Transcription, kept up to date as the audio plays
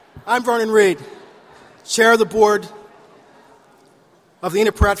I'm Vernon Reed, Chair of the Board of the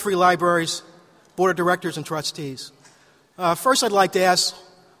Enid Pratt Free Library's Board of Directors and Trustees. First, I'd like to ask,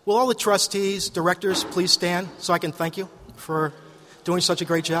 will all the trustees, directors, please stand so I can thank you for doing such a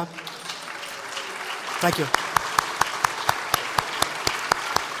great job? Thank you.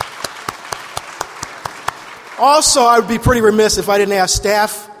 Also, I would be pretty remiss if I didn't ask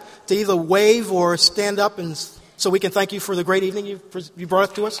staff to either wave or stand up and so we can thank you for the great evening you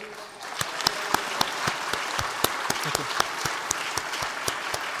brought to us. Thank you.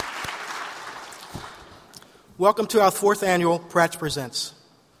 Welcome to our 4th annual Pratt Presents.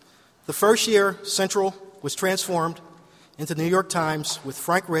 The first year, Central was transformed into the New York Times with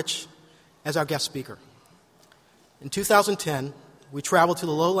Frank Rich as our guest speaker. In 2010, we traveled to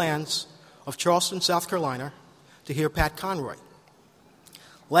the lowlands of Charleston, South Carolina, to hear Pat Conroy.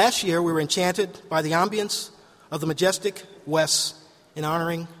 Last year, we were enchanted by the ambience of the majestic West in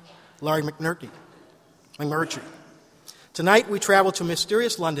honoring Larry McMurtry. Tonight, we travel to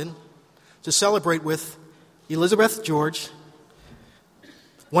mysterious London to celebrate with Elizabeth George,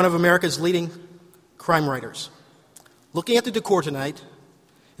 one of America's leading crime writers. Looking at the decor tonight,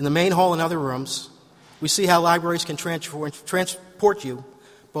 in the main hall and other rooms, we see how libraries can transport you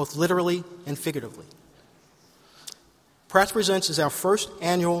both literally and figuratively. Pratt Presents is our first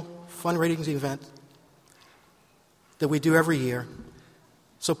annual fundraising event that we do every year,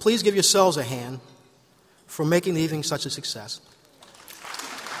 so please give yourselves a hand for making the evening such a success.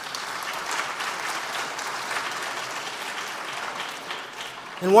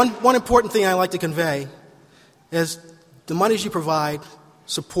 And one important thing I'd like to convey is the monies you provide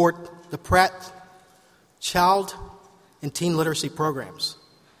support the Pratt child and teen literacy programs.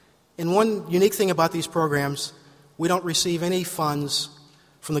 And one unique thing about these programs, we don't receive any funds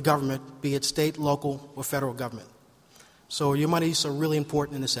from the government, be it state, local, or federal government. So your monies are really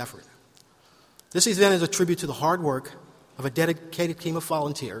important in this effort. This event is a tribute to the hard work of a dedicated team of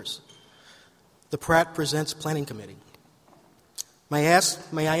volunteers, the Pratt Presents Planning Committee. May I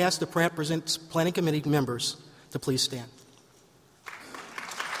ask the Pratt Presents Planning Committee members to please stand.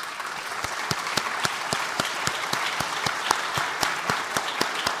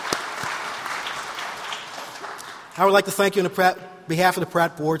 I would like to thank you on behalf of the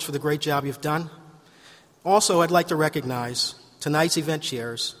Pratt boards for the great job you've done. Also, I'd like to recognize tonight's event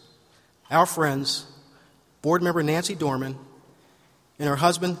chairs, our friends, board member Nancy Dorman and her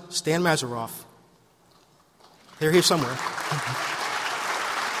husband, Stan Mazeroff. They're here somewhere.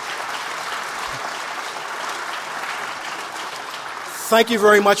 Thank you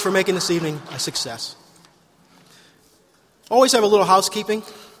very much for making this evening a success. Always have a little housekeeping.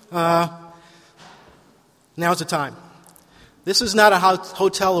 Now's the time. This is not a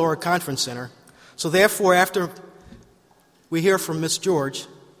hotel or a conference center, so therefore, after we hear from Miss George,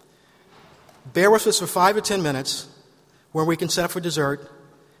 bear with us for 5 or 10 minutes where we can set up for dessert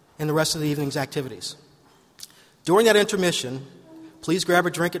and the rest of the evening's activities. During that intermission, please grab a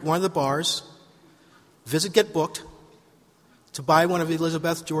drink at one of the bars, visit Get Booked to buy one of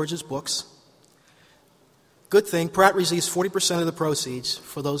Elizabeth George's books. Good thing, Pratt receives 40% of the proceeds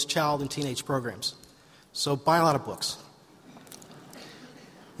for those child and teenage programs. So buy a lot of books.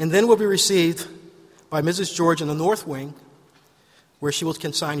 And then we'll be received by Mrs. George in the North Wing, where she will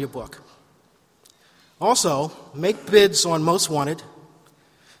consign your book. Also, make bids on Most Wanted.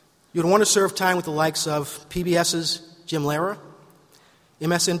 You'd want to serve time with the likes of PBS's Jim Lehrer,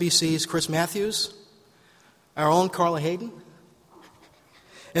 MSNBC's Chris Matthews, our own Carla Hayden,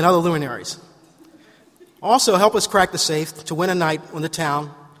 and other luminaries. Also, help us crack the safe to win a night on the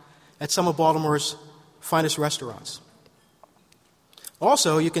town at some of Baltimore's finest restaurants.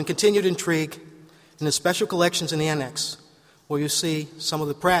 Also, you can continue to intrigue in the special collections in the annex, where you see some of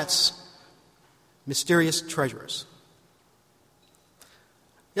the Pratt's mysterious treasures.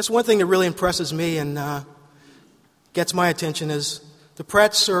 Yes, one thing that really impresses me and gets my attention is the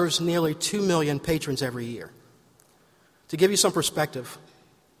Pratt serves nearly 2 million patrons every year. To give you some perspective,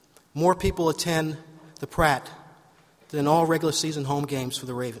 more people attend the Pratt than all regular season home games for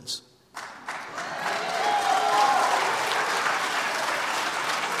the Ravens.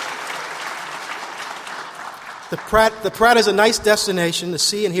 The Pratt is a nice destination to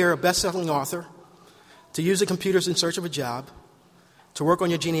see and hear a best-selling author, to use the computers in search of a job, to work on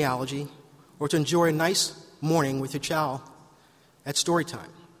your genealogy, or to enjoy a nice morning with your child at story time.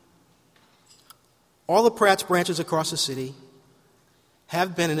 All the Pratt's branches across the city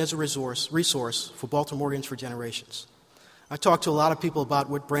have been and is a resource for Baltimoreans for generations. I talked to a lot of people about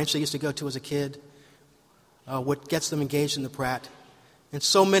what branch they used to go to as a kid, what gets them engaged in the Pratt, and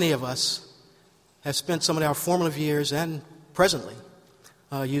so many of us have spent some of our formative years and presently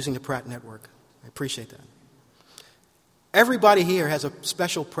using the Pratt Network. I appreciate that. Everybody here has a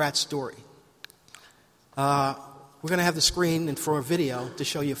special Pratt story. We're going to have the screen and for a video to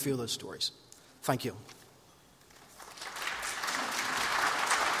show you a few of those stories. Thank you.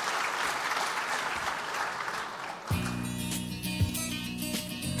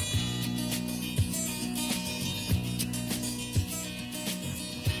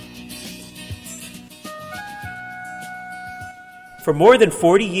 For more than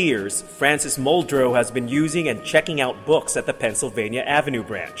 40 years, Frances Muldrow has been using and checking out books at the Pennsylvania Avenue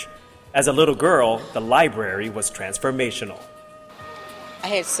branch. As a little girl, the library was transformational. I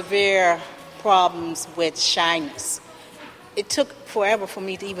had severe problems with shyness. It took forever for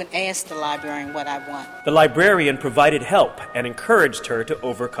me to even ask the librarian what I want. The librarian provided help and encouraged her to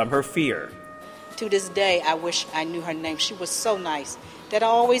overcome her fear. To this day, I wish I knew her name. She was so nice that I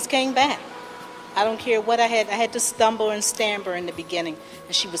always came back. I don't care what I had to stumble and stammer in the beginning,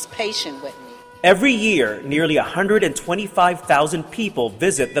 and she was patient with me. Every year, nearly 125,000 people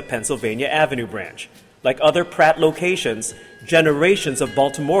visit the Pennsylvania Avenue branch. Like other Pratt locations, generations of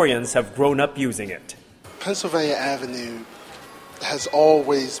Baltimoreans have grown up using it. Pennsylvania Avenue has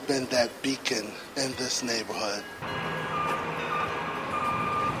always been that beacon in this neighborhood.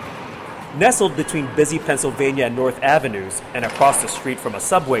 Nestled between busy Pennsylvania and North Avenues and across the street from a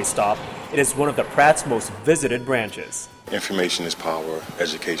subway stop, it is one of the Pratt's most visited branches. Information is power,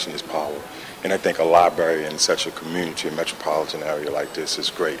 education is power, and I think a library in such a community, a metropolitan area like this is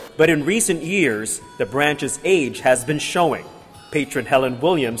great. But in recent years, the branch's age has been showing. Patron Helen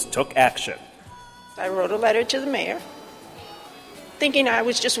Williams took action. I wrote a letter to the mayor, thinking I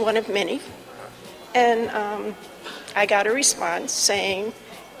was just one of many, and I got a response saying,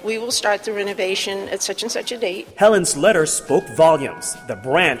 "We will start the renovation at such and such a date." Helen's letter spoke volumes. The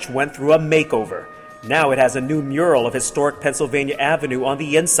branch went through a makeover. Now it has a new mural of historic Pennsylvania Avenue on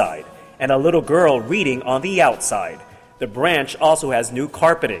the inside and a little girl reading on the outside. The branch also has new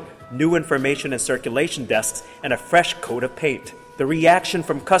carpeting, new information and circulation desks, and a fresh coat of paint. The reaction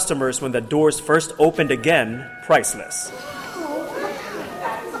from customers when the doors first opened again, priceless.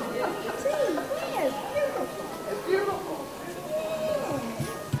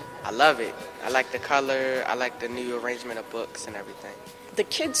 I love it. I like the color. I like the new arrangement of books and everything. The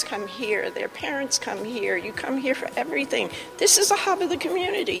kids come here. Their parents come here. You come here for everything. This is a hub of the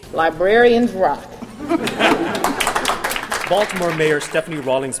community. Librarians rock. Baltimore Mayor Stephanie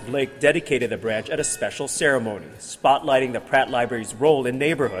Rawlings Blake dedicated the branch at a special ceremony, spotlighting the Pratt Library's role in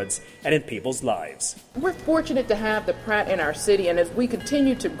neighborhoods and in people's lives. We're fortunate to have the Pratt in our city, and as we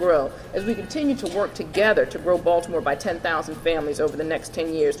continue to grow, as we continue to work together to grow Baltimore by 10,000 families over the next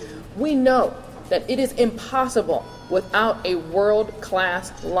 10 years, we know that it is impossible without a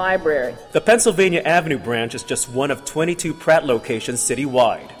world-class library. The Pennsylvania Avenue branch is just one of 22 Pratt locations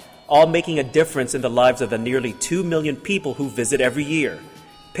citywide, all making a difference in the lives of the nearly 2 million people who visit every year.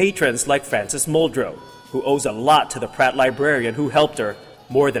 Patrons like Frances Muldrow, who owes a lot to the Pratt librarian who helped her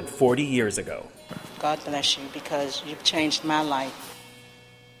more than 40 years ago. God bless you, because you've changed my life.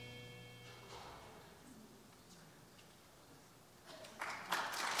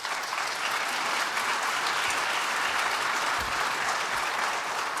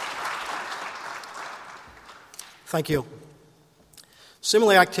 Thank you.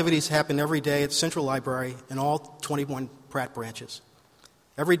 Similar activities happen every day at Central Library and all 21 Pratt branches.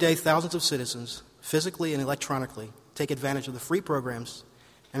 Every day, thousands of citizens, physically and electronically, take advantage of the free programs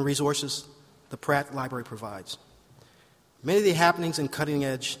and resources the Pratt Library provides. Many of the happenings and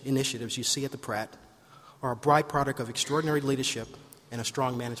cutting-edge initiatives you see at the Pratt are a byproduct of extraordinary leadership and a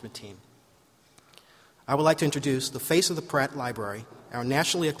strong management team. I would like to introduce the face of the Pratt Library, our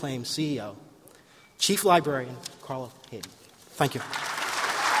nationally acclaimed CEO, Chief Librarian Carla Hayden. Thank you. Thank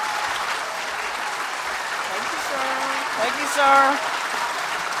you, sir. Thank you, sir.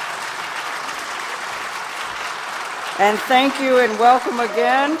 And thank you and welcome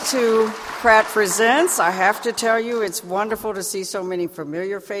again to Pratt Presents. I have to tell you, it's wonderful to see so many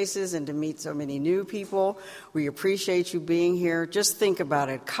familiar faces and to meet so many new people. We appreciate you being here. Just think about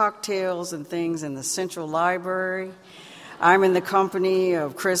it, cocktails and things in the Central Library. I'm in the company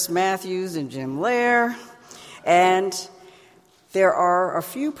of Chris Matthews and Jim Lair, and there are a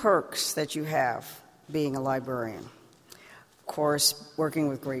few perks that you have being a librarian. Of course, working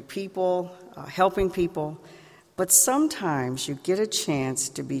with great people, helping people, but sometimes you get a chance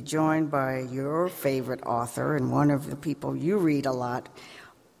to be joined by your favorite author and one of the people you read a lot,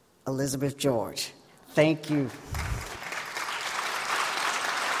 Elizabeth George. Thank you.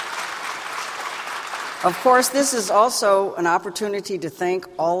 Of course, this is also an opportunity to thank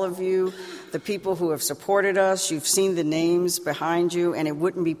all of you the people who have supported us. You've seen the names behind you, and it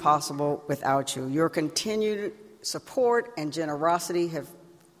wouldn't be possible without you. Your continued support and generosity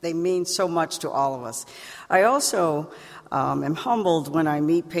they mean so much to all of us. I also am humbled when I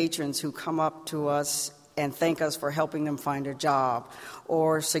meet patrons who come up to us and thank us for helping them find a job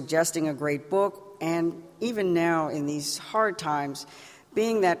or suggesting a great book, and even now in these hard times,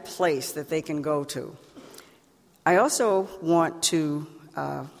 being that place that they can go to. I also want to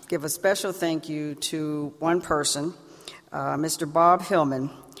give a special thank you to one person, Mr. Bob Hillman,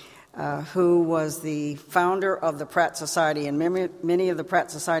 who was the founder of the Pratt Society, and many of the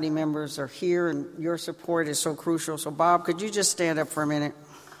Pratt Society members are here, and your support is so crucial. So, Bob, could you just stand up for a minute?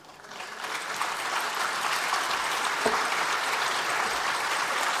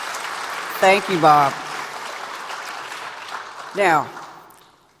 Thank you, Bob. Now,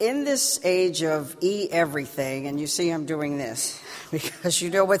 in this age of e-everything, and you see I'm doing this because you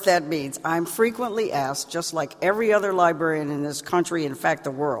know what that means, I'm frequently asked, just like every other librarian in this country, in fact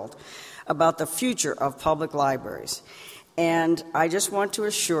the world, about the future of public libraries. And I just want to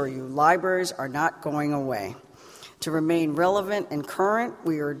assure you, libraries are not going away. To remain relevant and current,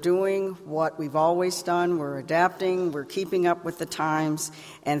 we are doing what we've always done. We're adapting, we're keeping up with the times,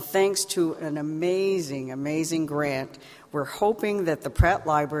 and thanks to an amazing, amazing grant, we're hoping that the Pratt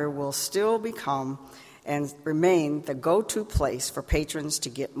Library will still become and remain the go-to place for patrons to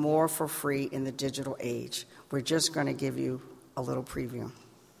get more for free in the digital age. We're just going to give you a little preview.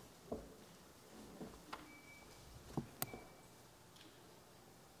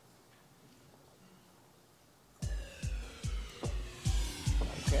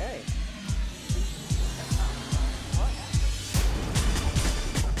 Okay.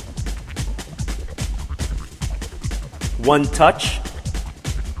 One touch,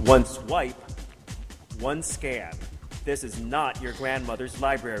 one swipe, one scan. This is not your grandmother's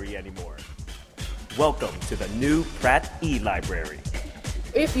library anymore. Welcome to the new Pratt e-Library.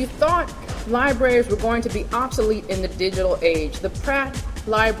 If you thought libraries were going to be obsolete in the digital age, the Pratt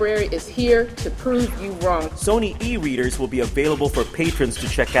Library is here to prove you wrong. Sony e-readers will be available for patrons to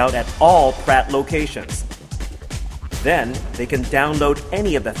check out at all Pratt locations. Then, they can download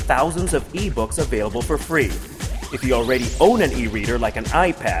any of the thousands of ebooks available for free. If you already own an e-reader like an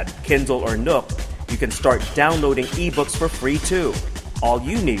iPad, Kindle, or Nook, you can start downloading ebooks for free too. All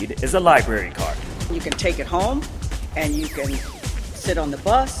you need is a library card. You can take it home, and you can sit on the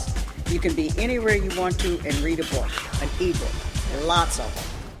bus. You can be anywhere you want to and read a book, an ebook, lots of them.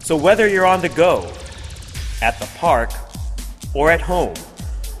 So whether you're on the go, at the park, or at home,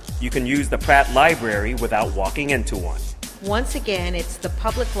 you can use the Pratt Library without walking into one. Once again, it's the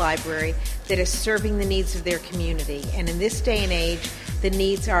public library that is serving the needs of their community. And in this day and age, the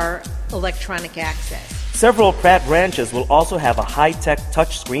needs are electronic access. Several Pratt branches will also have a high-tech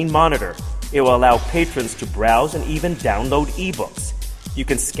touchscreen monitor. It will allow patrons to browse and even download ebooks. You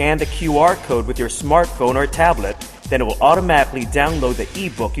can scan the QR code with your smartphone or tablet, then it will automatically download the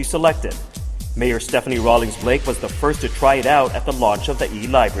ebook you selected. Mayor Stephanie Rawlings Blake was the first to try it out at the launch of the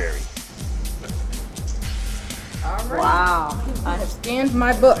e-Library. All right. Wow. I have scanned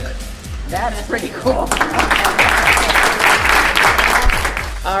my book. That's pretty cool.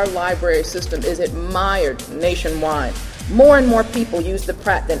 Our library system is admired nationwide. More and more people use the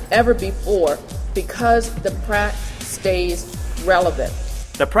Pratt than ever before because the Pratt stays relevant.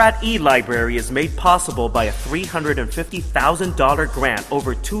 The Pratt e-Library is made possible by a $350,000 grant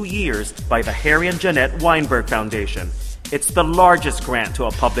over 2 years by the Harry and Jeanette Weinberg Foundation. It's the largest grant to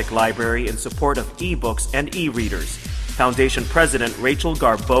a public library in support of ebooks and e-readers. Foundation President Rachel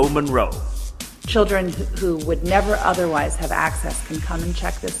Garbeau Monroe. Children who would never otherwise have access can come and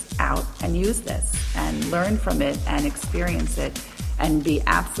check this out and use this and learn from it and experience it and be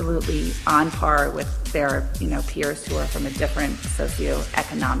absolutely on par with their peers who are from a different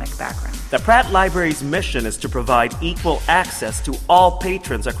socioeconomic background. The Pratt Library's mission is to provide equal access to all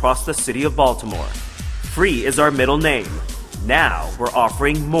patrons across the city of Baltimore. Free is our middle name. Now we're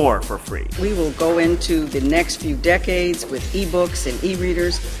offering more for free. We will go into the next few decades with ebooks and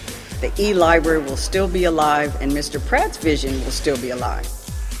e-readers. The e-library will still be alive, and Mr. Pratt's vision will still be alive.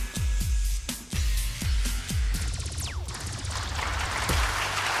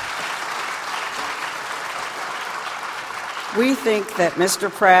 We think that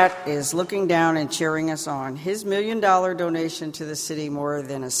Mr. Pratt is looking down and cheering us on. His $1 million donation to the city more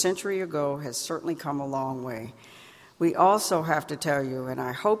than a century ago has certainly come a long way. We also have to tell you, and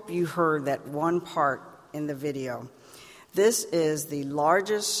I hope you heard that one part in the video, this is the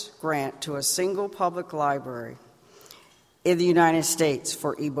largest grant to a single public library in the United States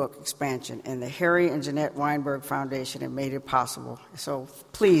for ebook expansion, and the Harry and Jeanette Weinberg Foundation have made it possible. So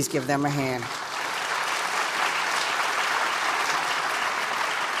please give them a hand.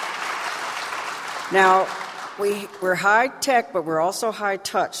 Now, we're high tech, but we're also high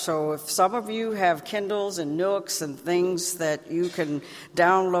touch. So if some of you have Kindles and Nooks and things that you can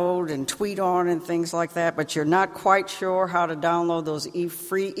download and tweet on and things like that, but you're not quite sure how to download those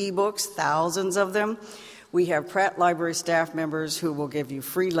free ebooks, thousands of them, we have Pratt Library staff members who will give you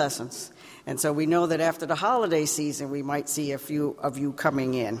free lessons. And so we know that after the holiday season, we might see a few of you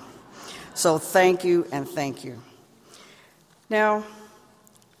coming in. So thank you and thank you. Now,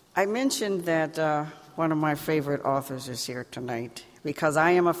 I mentioned that one of my favorite authors is here tonight because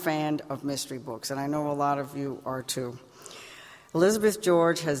I am a fan of mystery books, and I know a lot of you are too. Elizabeth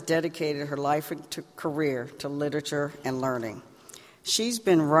George has dedicated her life and career to literature and learning. She's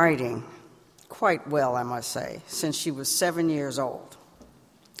been writing quite well, I must say, since she was 7 years old.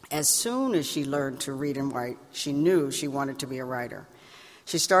 As soon as she learned to read and write, she knew she wanted to be a writer.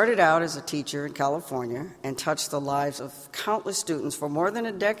 She started out as a teacher in California and touched the lives of countless students for more than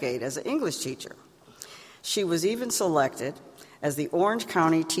a decade as an English teacher. She was even selected as the Orange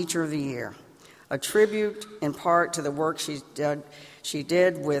County Teacher of the Year, a tribute in part to the work she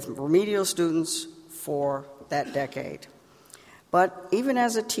did with remedial students for that decade. But even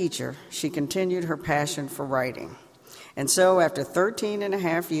as a teacher, she continued her passion for writing. And so after 13 and a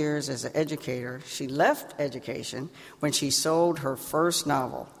half years as an educator, she left education when she sold her first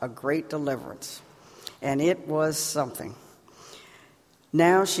novel, A Great Deliverance. And it was something.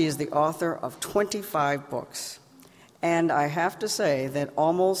 Now she is the author of 25 books. And I have to say that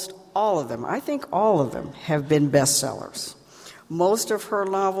almost all of them, I think all of them, have been bestsellers. Most of her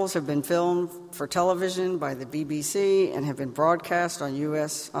novels have been filmed for television by the BBC and have been broadcast on the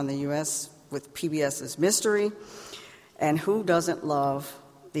U.S. with PBS's Mystery. And who doesn't love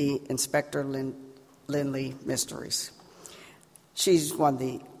the Inspector Lindley mysteries? She's won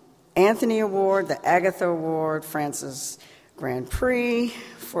the Anthony Award, the Agatha Award, Francis Grand Prix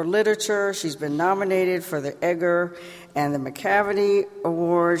for literature. She's been nominated for the Edgar and the McCavity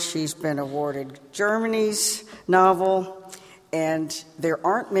Awards. She's been awarded Germany's novel. And there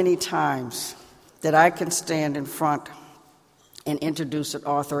aren't many times that I can stand in front and introduce an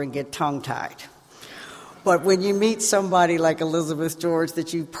author and get tongue-tied. But when you meet somebody like Elizabeth George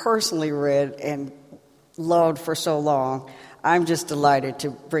that you personally read and loved for so long, I'm just delighted to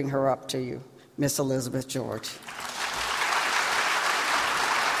bring her up to you, Miss Elizabeth George.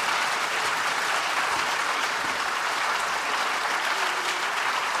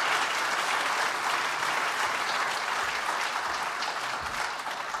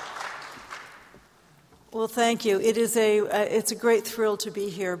 Well, thank you. It's a great thrill to be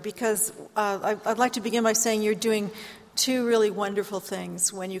here because I'd like to begin by saying you're doing two really wonderful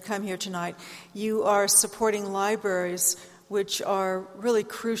things when you come here tonight. You are supporting libraries, which are really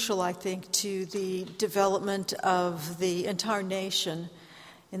crucial, I think, to the development of the entire nation,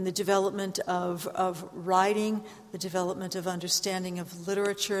 in the development of writing, the development of understanding of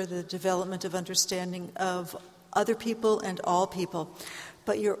literature, the development of understanding of other people and all people.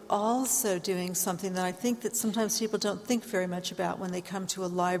 But you're also doing something that I think that sometimes people don't think very much about when they come to a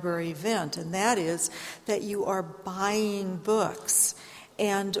library event, and that is that you are buying books.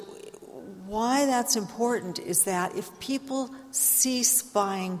 And why that's important is that if people cease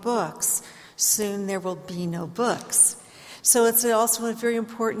buying books, soon there will be no books. So it's also a very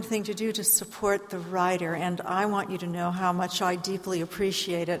important thing to do to support the writer, and I want you to know how much I deeply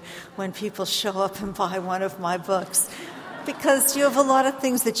appreciate it when people show up and buy one of my books. Because you have a lot of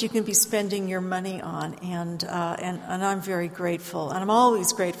things that you can be spending your money on, and I'm very grateful. And I'm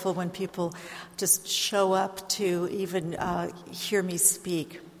always grateful when people just show up to even hear me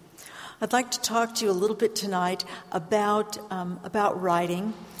speak. I'd like to talk to you a little bit tonight about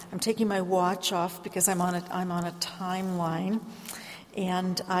writing. I'm taking my watch off because I'm on a timeline,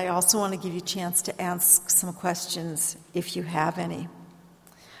 and I also want to give you a chance to ask some questions if you have any.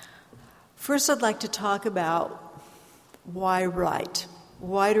 First, I'd like to talk about why write?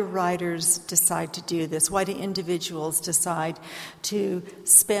 Why do writers decide to do this? Why do individuals decide to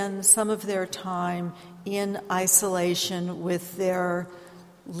spend some of their time in isolation with their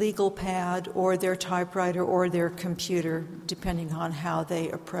legal pad or their typewriter or their computer, depending on how they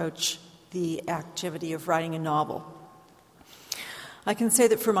approach the activity of writing a novel? I can say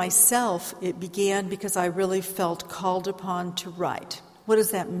that for myself, it began because I really felt called upon to write. What does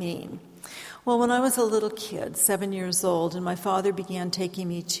that mean? Well, when I was a little kid, 7 years old, and my father began taking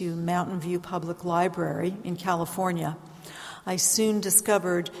me to Mountain View Public Library in California, I soon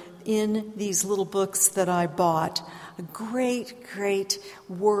discovered in these little books that I bought a great, great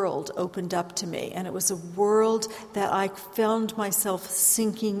world opened up to me. And it was a world that I found myself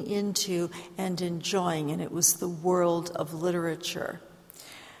sinking into and enjoying, and it was the world of literature.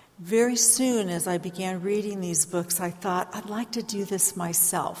 Very soon, as I began reading these books, I thought, I'd like to do this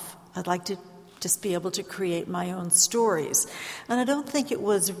myself. I'd like to just be able to create my own stories. And I don't think it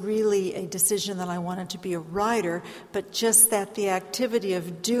was really a decision that I wanted to be a writer, but just that the activity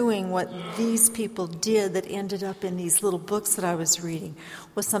of doing what these people did that ended up in these little books that I was reading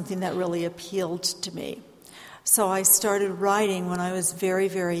was something that really appealed to me. So I started writing when I was very,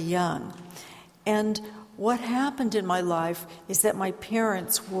 very young. And what happened in my life is that my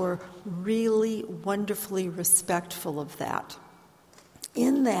parents were really wonderfully respectful of that.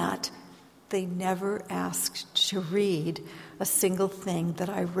 In that, they never asked to read a single thing that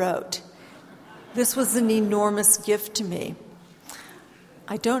I wrote. This was an enormous gift to me.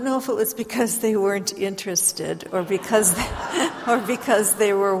 I don't know if it was because they weren't interested or because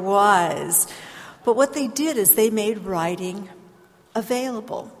they were wise, but what they did is they made writing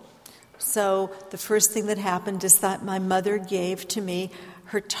available. So the first thing that happened is that my mother gave to me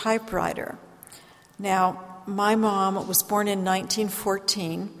her typewriter. Now, my mom was born in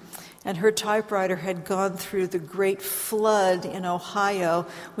 1914, and her typewriter had gone through the Great Flood in Ohio,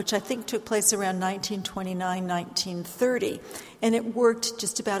 which I think took place around 1929, 1930. And it worked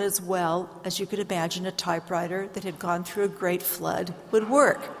just about as well as you could imagine a typewriter that had gone through a great flood would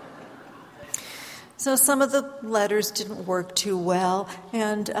work. So some of the letters didn't work too well,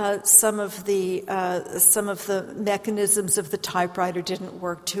 and some of the mechanisms of the typewriter didn't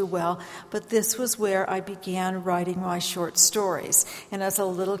work too well. But this was where I began writing my short stories. And as a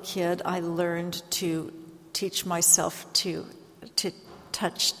little kid, I learned to teach myself to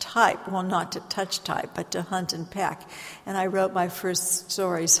touch type. Well, not to touch type, but to hunt and peck. And I wrote my first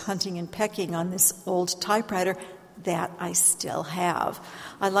stories, hunting and pecking, on this old typewriter that I still have.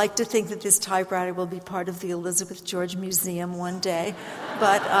 I like to think that this typewriter will be part of the Elizabeth George Museum one day,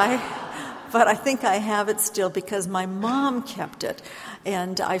 but I think I have it still because my mom kept it,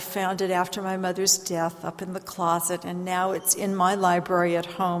 and I found it after my mother's death up in the closet, and now it's in my library at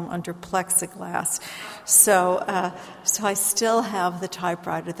home under plexiglass. So I still have the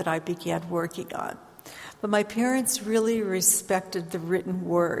typewriter that I began working on. But my parents really respected the written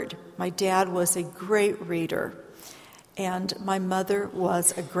word. My dad was a great reader, and my mother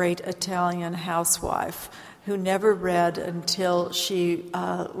was a great Italian housewife who never read until she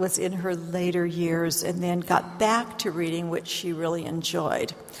was in her later years and then got back to reading, which she really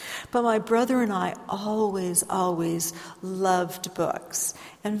enjoyed. But my brother and I always loved books.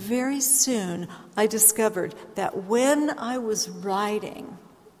 And very soon I discovered that when I was writing,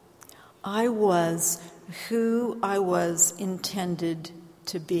 I was who I was intended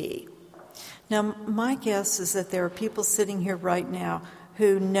to be. Now, my guess is that there are people sitting here right now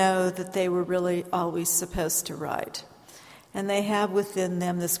who know that they were really always supposed to write. And they have within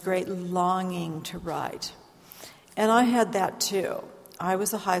them this great longing to write. And I had that too. I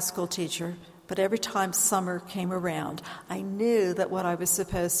was a high school teacher, but every time summer came around, I knew that what I was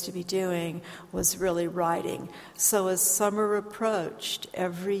supposed to be doing was really writing. So as summer approached,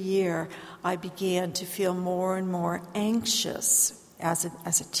 every year, I began to feel more and more anxious as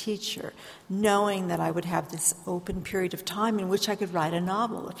a teacher, knowing that I would have this open period of time in which I could write a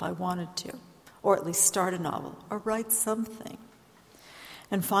novel if I wanted to, or at least start a novel, or write something.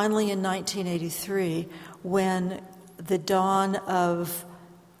 And finally in 1983, when the dawn of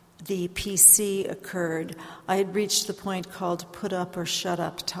the PC occurred, I had reached the point called put up or shut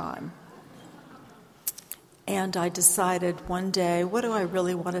up time. And I decided one day, what do I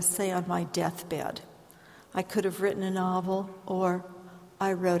really want to say on my deathbed? I could have written a novel, or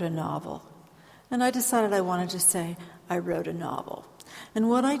I wrote a novel. And I decided I wanted to say, I wrote a novel. And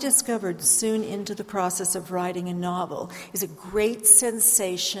what I discovered soon into the process of writing a novel is a great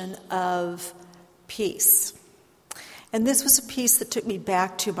sensation of peace. And this was a piece that took me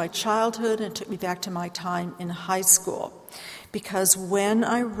back to my childhood and took me back to my time in high school. Because when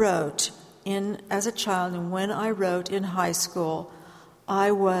I wrote as a child and when I wrote in high school,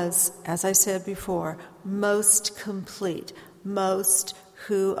 I was, as I said before, most complete, most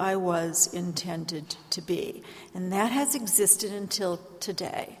who I was intended to be. And that has existed until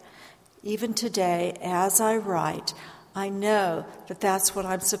today. Even today, as I write, I know that that's what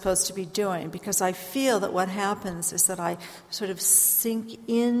I'm supposed to be doing, because I feel that what happens is that I sort of sink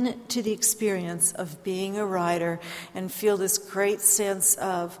into the experience of being a writer and feel this great sense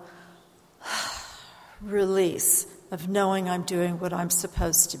of release, of knowing I'm doing what I'm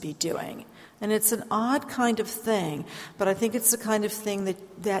supposed to be doing. And it's an odd kind of thing, but I think it's the kind of thing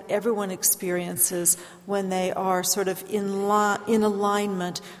that everyone experiences when they are sort of in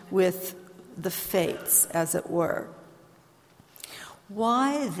alignment with the fates, as it were.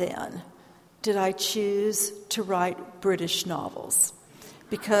 Why, then, did I choose to write British novels?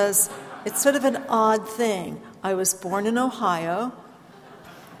 Because it's sort of an odd thing. I was born in Ohio.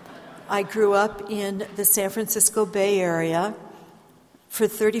 I grew up in the San Francisco Bay Area. For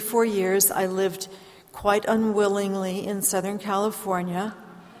 34 years, I lived quite unwillingly in Southern California,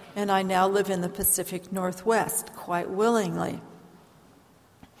 and I now live in the Pacific Northwest quite willingly.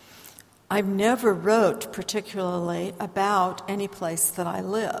 I never wrote particularly about any place that I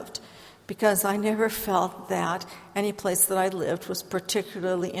lived, because I never felt that any place that I lived was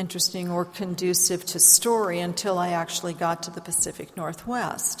particularly interesting or conducive to story until I actually got to the Pacific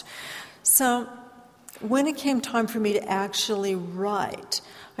Northwest. So when it came time for me to actually write,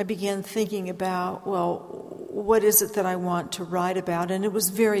 I began thinking about, what is it that I want to write about? And it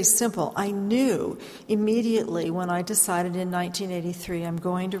was very simple. I knew immediately when I decided in 1983 I'm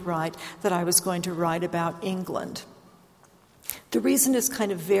going to write, that I was going to write about England. The reason is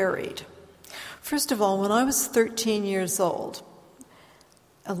kind of varied. First of all, when I was 13 years old,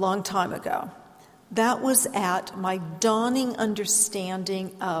 a long time ago, that was at my dawning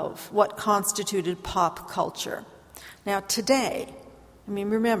understanding of what constituted pop culture. Now, today,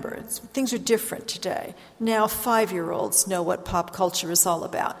 remember, things are different today. Now 5-year-olds know what pop culture is all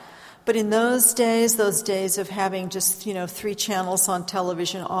about. But in those days of having just, 3 channels on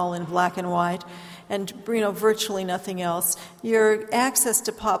television, all in black and white, and, virtually nothing else, your access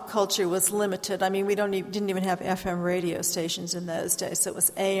to pop culture was limited. We didn't even have FM radio stations in those days, so it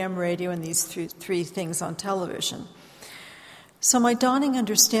was AM radio and these three things on television. So my dawning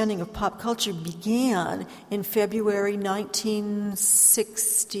understanding of pop culture began in February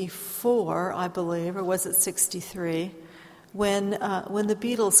 1964, I believe, or was it 63, when the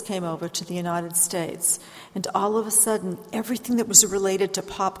Beatles came over to the United States. And all of a sudden, everything that was related to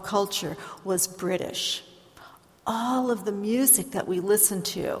pop culture was British. All of the music that we listened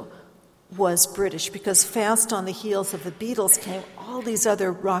to was British, because fast on the heels of the Beatles came all these other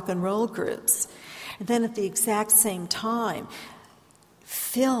rock and roll groups. And then at the exact same time,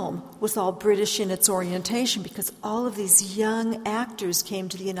 film was all British in its orientation, because all of these young actors came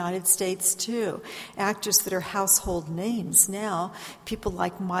to the United States too. Actors that are household names now, people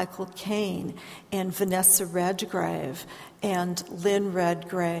like Michael Caine and Vanessa Redgrave and Lynn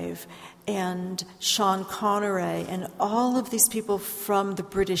Redgrave and Sean Connery, and all of these people from the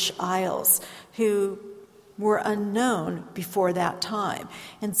British Isles who were unknown before that time.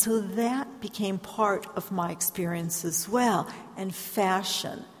 And so that became part of my experience as well. And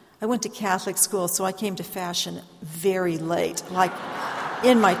fashion. I went to Catholic school, so I came to fashion very late, like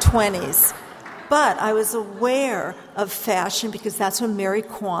in my 20s. But I was aware of fashion because that's when Mary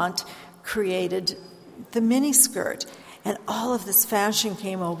Quant created the miniskirt. And all of this fashion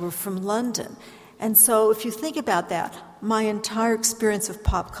came over from London. And so if you think about that, my entire experience of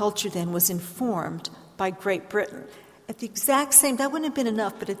pop culture then was informed by Great Britain. At the exact same, that wouldn't have been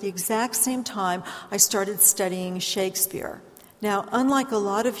enough, but at the exact same time, I started studying Shakespeare. Now, unlike a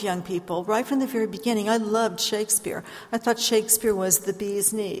lot of young people, right from the very beginning, I loved Shakespeare. I thought Shakespeare was the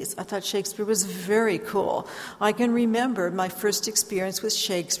bee's knees. I thought Shakespeare was very cool. I can remember my first experience with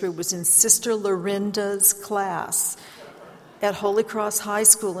Shakespeare was in Sister Lorinda's class at Holy Cross High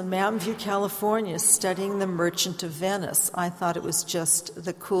School in Mountain View, California, studying The Merchant of Venice. I thought it was just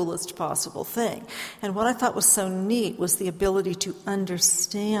the coolest possible thing. And what I thought was so neat was the ability to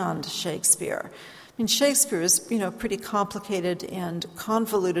understand Shakespeare. Shakespeare is, pretty complicated and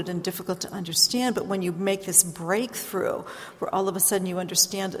convoluted and difficult to understand, but when you make this breakthrough where all of a sudden you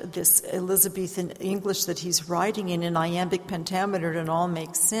understand this Elizabethan English that he's writing in iambic pentameter and it all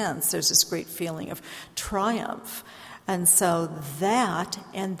makes sense, there's this great feeling of triumph. And so that,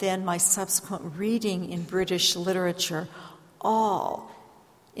 and then my subsequent reading in British literature, all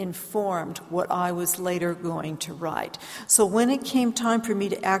informed what I was later going to write. So when it came time for me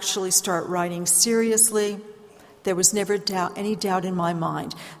to actually start writing seriously, there was never any doubt in my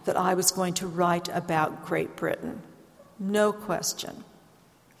mind that I was going to write about Great Britain. No question.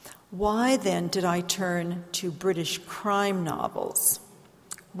 Why then did I turn to British crime novels?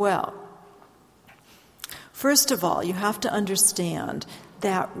 Well, first of all, you have to understand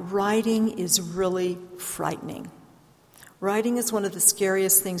that writing is really frightening. Writing is one of the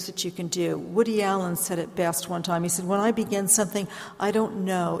scariest things that you can do. Woody Allen said it best one time. He said, when I begin something, I don't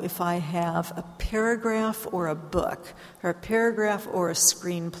know if I have a paragraph or a book, or a paragraph or a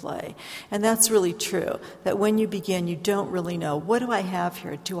screenplay. And that's really true, that when you begin, you don't really know, what do I have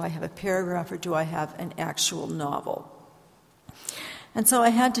here? Do I have a paragraph or do I have an actual novel? And so I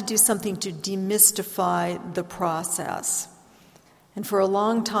had to do something to demystify the process. And for a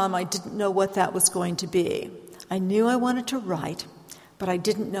long time, I didn't know what that was going to be. I knew I wanted to write, but I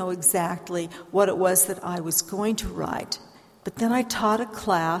didn't know exactly what it was that I was going to write. But then I taught a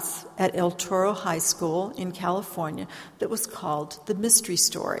class at El Toro High School in California that was called The Mystery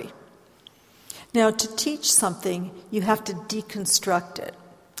Story. Now, to teach something, you have to deconstruct it.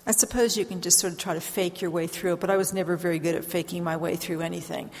 I suppose you can just sort of try to fake your way through it, but I was never very good at faking my way through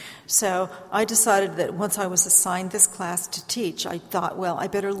anything. So I decided that once I was assigned this class to teach, I thought, well, I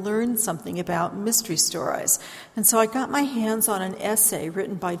better learn something about mystery stories. And so I got my hands on an essay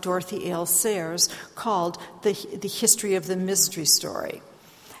written by Dorothy L. Sayers called The History of the Mystery Story.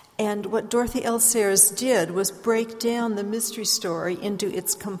 And what Dorothy L. Sayers did was break down the mystery story into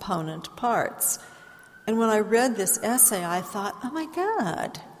its component parts. And when I read this essay, I thought, oh my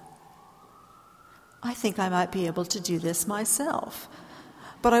God, I think I might be able to do this myself.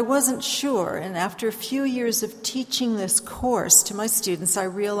 But I wasn't sure, and after a few years of teaching this course to my students, I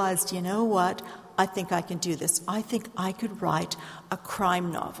realized, you know what, I think I can do this. I think I could write a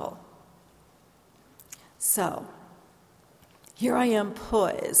crime novel. So, here I am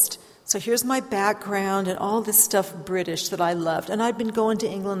poised. So here's my background and all this stuff British that I loved. And I'd been going to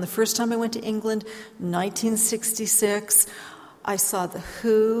England. The first time I went to England, 1966, I saw The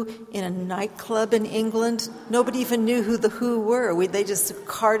Who in a nightclub in England. Nobody even knew who The Who were. They just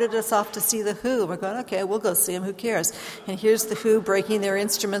carted us off to see The Who. We're going, okay, we'll go see them, who cares? And here's The Who breaking their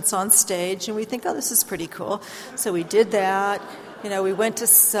instruments on stage, and we think, oh, this is pretty cool. So we did that. You know, we went to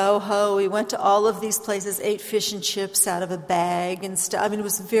Soho, we went to all of these places, ate fish and chips out of a bag and stuff. I mean, it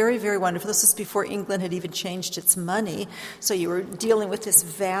was very, very wonderful. This was before England had even changed its money. So you were dealing with this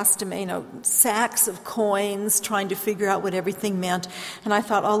vast, sacks of coins, trying to figure out what everything meant. And I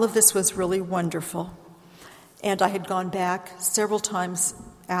thought all of this was really wonderful. And I had gone back several times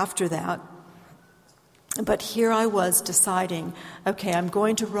after that. But here I was deciding, okay, I'm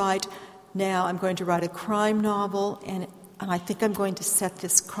going to write a crime novel, and I think I'm going to set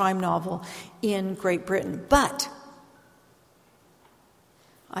this crime novel in Great Britain. But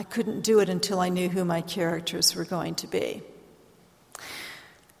I couldn't do it until I knew who my characters were going to be.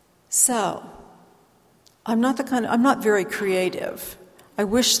 So, I'm not very creative. I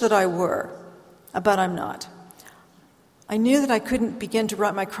wish that I were, but I'm not. I knew that I couldn't begin to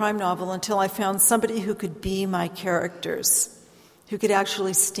write my crime novel until I found somebody who could be my characters, who could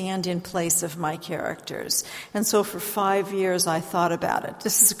actually stand in place of my characters. And so for 5 years I thought about it.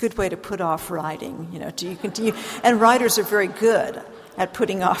 This is a good way to put off writing, and writers are very good at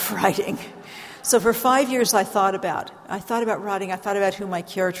putting off writing. So for 5 years I thought about writing, I thought about who my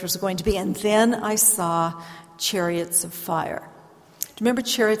characters were going to be, and then I saw Chariots of Fire. Do you remember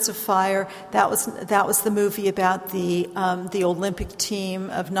Chariots of Fire? That was the movie about the Olympic team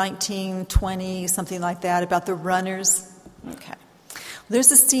of 1920, something like that, about the runners. Okay.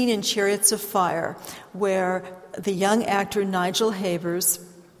 There's a scene in Chariots of Fire where the young actor Nigel Havers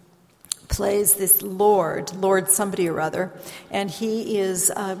plays this Lord somebody or other, and he is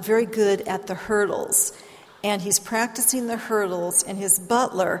very good at the hurdles. And he's practicing the hurdles, and his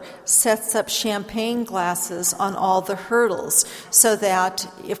butler sets up champagne glasses on all the hurdles so that,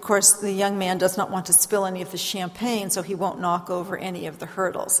 of course, the young man does not want to spill any of the champagne, so he won't knock over any of the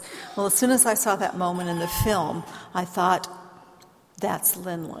hurdles. Well, as soon as I saw that moment in the film, I thought, that's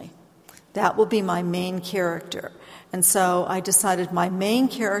Lindley. That will be my main character. And so I decided my main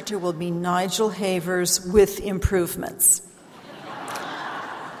character will be Nigel Havers with improvements.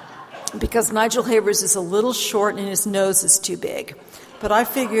 Because Nigel Havers is a little short and his nose is too big. But I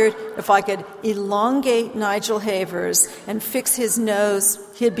figured if I could elongate Nigel Havers and fix his nose,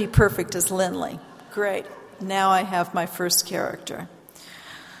 he'd be perfect as Lindley. Great. Now I have my first character.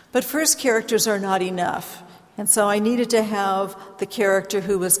 But first characters are not enough. And so I needed to have the character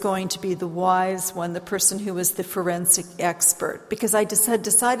who was going to be the wise one, the person who was the forensic expert, because I had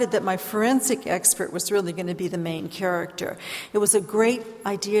decided that my forensic expert was really going to be the main character. It was a great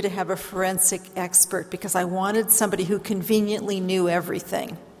idea to have a forensic expert because I wanted somebody who conveniently knew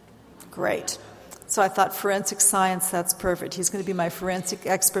everything. Great. So I thought forensic science, that's perfect. He's going to be my forensic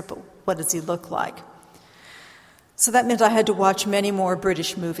expert, but what does he look like? So that meant I had to watch many more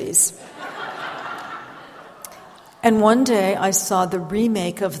British movies. And one day I saw the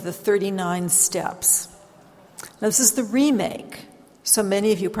remake of The 39 Steps. Now, this is the remake, so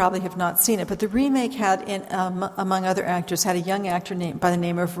many of you probably have not seen it, but the remake had, among other actors, had a young actor by the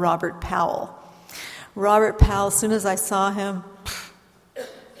name of Robert Powell. Robert Powell, as soon as I saw him,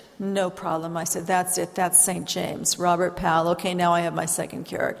 no problem. I said, that's it, that's St. James. Robert Powell, okay, now I have my second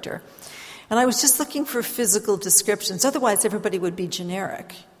character. And I was just looking for physical descriptions, otherwise everybody would be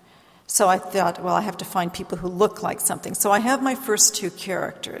generic. So I thought, well, I have to find people who look like something. So I have my first two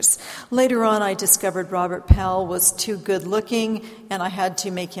characters. Later on, I discovered Robert Powell was too good looking, and I had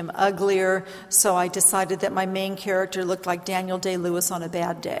to make him uglier, so I decided that my main character looked like Daniel Day-Lewis on a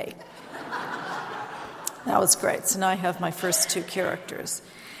bad day. That was great. So now I have my first two characters.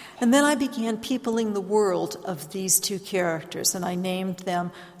 And then I began peopling the world of these two characters, and I named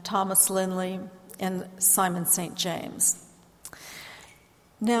them Thomas Linley and Simon St. James.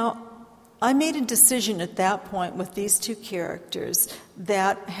 Now, I made a decision at that point with these two characters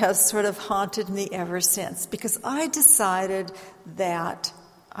that has sort of haunted me ever since, because I decided that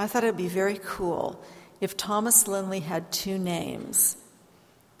I thought it would be very cool if Thomas Linley had two names.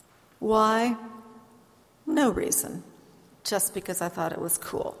 Why? No reason, just because I thought it was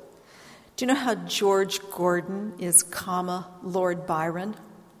cool. Do you know how George Gordon is, Lord Byron?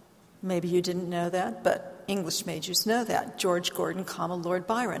 Maybe you didn't know that, but English majors know that. George Gordon, Lord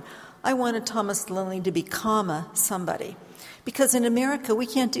Byron. I wanted Thomas Linley to be somebody. Because in America, we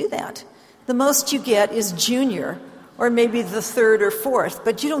can't do that. The most you get is junior, or maybe the third or fourth,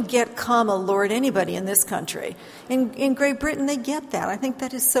 but you don't get Lord anybody in this country. In Great Britain, they get that. I think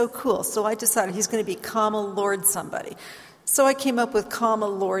that is so cool. So I decided he's going to be Lord somebody. So I came up with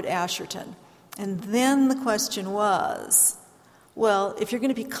Lord Asherton. And then the question was, well, if you're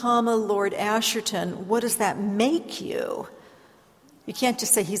going to be Lord Asherton, what does that make you? You can't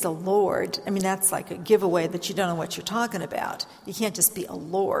just say he's a lord. I mean, that's like a giveaway that you don't know what you're talking about. You can't just be a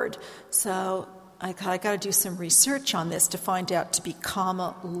lord. So I got to do some research on this to find out, to be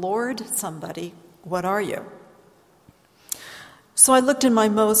Lord somebody, what are you? So I looked in my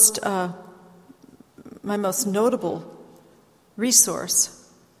most notable resource,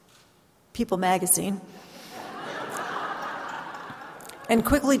 People magazine, and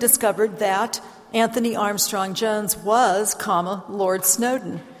quickly discovered that Anthony Armstrong Jones was, Lord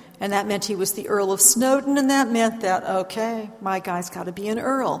Snowdon. And that meant he was the Earl of Snowdon, and that meant that, okay, my guy's got to be an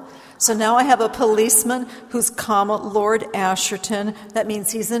earl. So now I have a policeman who's, Lord Asherton. That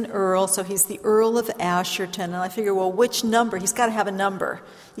means he's an earl, so he's the Earl of Asherton. And I figure, well, which number? He's got to have a number.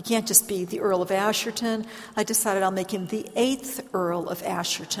 He can't just be the Earl of Asherton. I decided I'll make him the 8th Earl of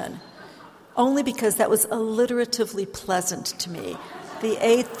Asherton, only because that was alliteratively pleasant to me. The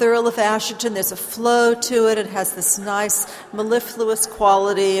 8th Earl of Asherton, there's a flow to it. It has this nice mellifluous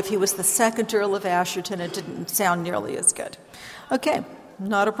quality. If he was the 2nd Earl of Asherton, it didn't sound nearly as good. Okay,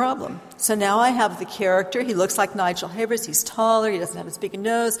 not a problem. So now I have the character. He looks like Nigel Havers. He's taller. He doesn't have as big a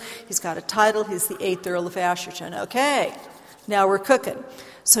nose. He's got a title. He's the 8th Earl of Asherton. Okay, now we're cooking.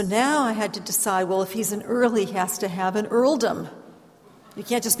 So now I had to decide, well, if he's an earl, he has to have an earldom. You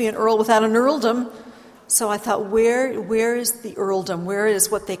can't just be an earl without an earldom. So I thought, where is the earldom? Where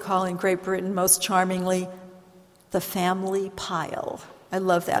is what they call in Great Britain most charmingly the family pile? I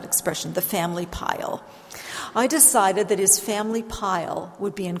love that expression, the family pile. I decided that his family pile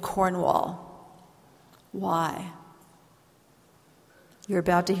would be in Cornwall. Why? You're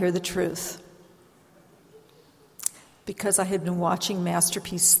about to hear the truth. Because I had been watching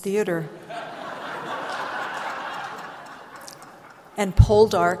Masterpiece Theater. And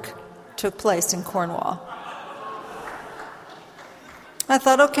Poldark took place in Cornwall. I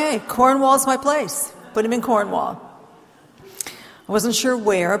thought, okay, Cornwall's my place. Put him in Cornwall. I wasn't sure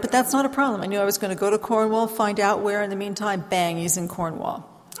where, but that's not a problem. I knew I was going to go to Cornwall, find out where. In the meantime, bang, he's in Cornwall.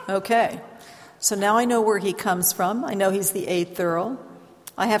 Okay, so now I know where he comes from. I know he's the 8th Earl.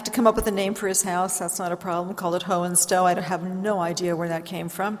 I have to come up with a name for his house. That's not a problem. Call it Hohenstow. I have no idea where that came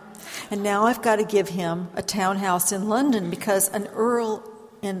from. And now I've got to give him a townhouse in London, because an earl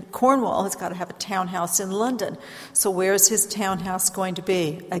in Cornwall has got to have a townhouse in London. So where's his townhouse going to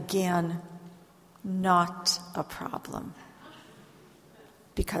be? Again, not a problem.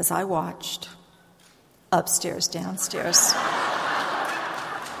 Because I watched Upstairs, Downstairs.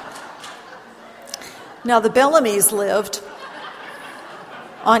 Now, the Bellamys lived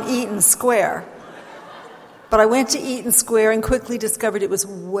on Eaton Square. But I went to Eaton Square and quickly discovered it was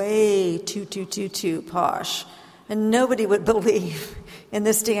way too posh. And nobody would believe in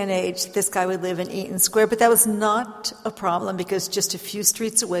this day and age this guy would live in Eaton Square. But that was not a problem, because just a few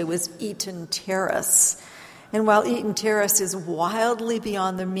streets away was Eaton Terrace. And while Eaton Terrace is wildly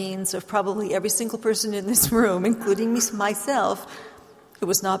beyond the means of probably every single person in this room, including myself, it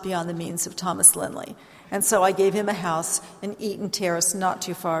was not beyond the means of Thomas Linley. And so I gave him a house in Eaton Terrace, not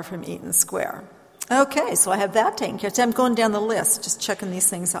too far from Eaton Square. Okay, so I have that taken care of. So I'm going down the list, just checking these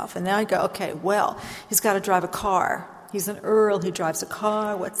things off. And now I go, okay, well, he's got to drive a car. He's an Earl who drives a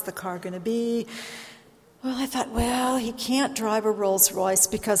car. What's the car going to be? Well, I thought, well, he can't drive a Rolls-Royce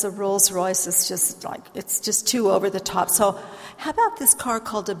because a Rolls-Royce is just like, it's just too over the top. So how about this car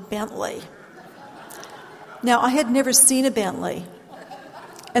called a Bentley? Now, I had never seen a Bentley.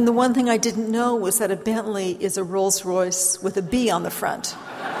 And the one thing I didn't know was that a Bentley is a Rolls-Royce with a B on the front.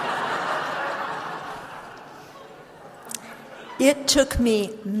 It took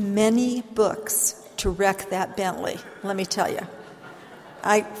me many books to wreck that Bentley, let me tell you.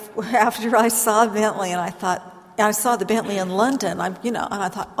 After I saw Bentley and I saw the Bentley in London, and I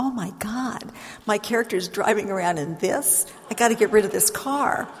thought, oh my God, my character is driving around in this. I got to get rid of this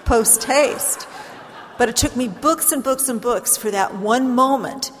car, post-haste. But it took me books and books and books for that one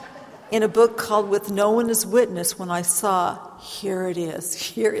moment in a book called With No One as Witness when I saw, here it is.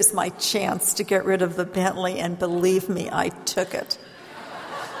 Here is my chance to get rid of the Bentley, and believe me, I took it.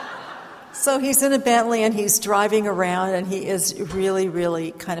 So he's in a Bentley and he's driving around, and he is really,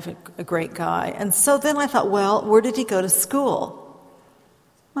 really kind of a great guy. And so then I thought, well, where did he go to school?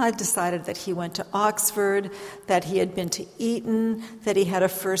 I decided that he went to Oxford, that he had been to Eton, that he had a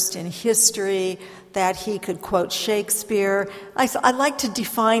first in history, that he could quote Shakespeare. I like to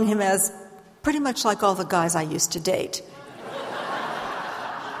define him as pretty much like all the guys I used to date.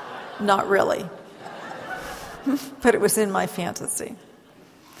 Not really. But it was in my fantasy.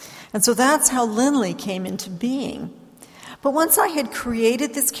 And so that's how Linley came into being. But once I had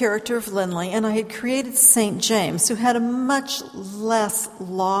created this character of Linley, and I had created St. James, who had a much less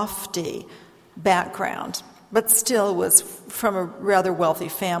lofty background, but still was from a rather wealthy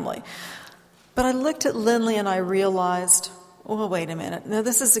family. But I looked at Linley and I realized, well, wait a minute. Now,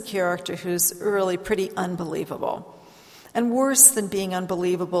 this is a character who's really pretty unbelievable. And worse than being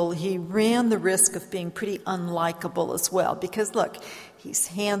unbelievable, he ran the risk of being pretty unlikable as well. Because, look, he's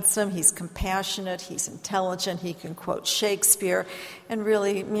handsome, he's compassionate, he's intelligent, he can quote Shakespeare, and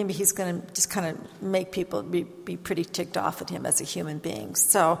really, maybe he's going to just kind of make people be pretty ticked off at him as a human being.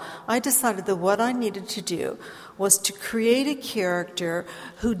 So I decided that what I needed to do was to create a character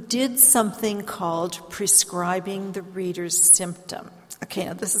who did something called prescribing the reader's symptom. Okay,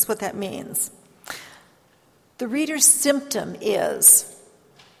 now this is what that means. The reader's symptom is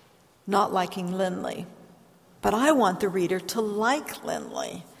not liking Linley. But I want the reader to like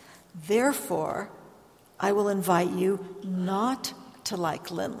Linley. Therefore, I will invite you not to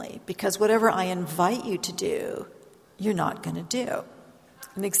like Linley, because whatever I invite you to do, you're not going to do.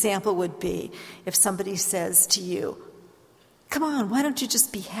 An example would be if somebody says to you, come on, why don't you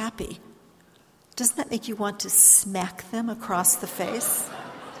just be happy? Doesn't that make you want to smack them across the face?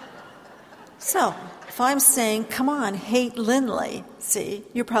 So, if I'm saying, come on, hate Linley, see,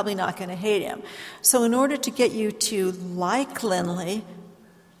 you're probably not going to hate him. So in order to get you to like Linley,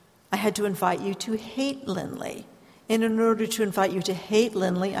 I had to invite you to hate Linley. And in order to invite you to hate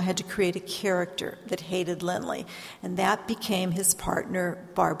Linley, I had to create a character that hated Linley. And that became his partner,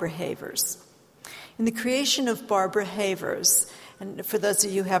 Barbara Havers. In the creation of Barbara Havers, and for those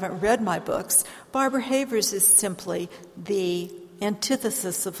of you who haven't read my books, Barbara Havers is simply the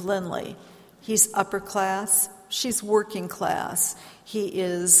antithesis of Linley. He's upper class, she's working class. He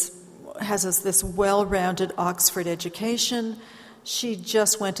has this well-rounded Oxford education. She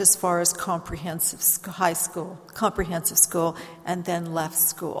just went as far as comprehensive school, and then left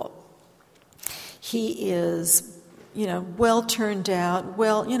school. He is, well turned out,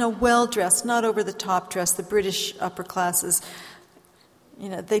 well dressed, not over the top dressed. The British upper classes,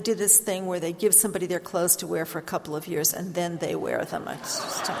 they do this thing where they give somebody their clothes to wear for a couple of years and then they wear them. It's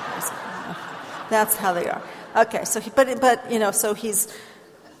just amazing. That's how they are. Okay, so so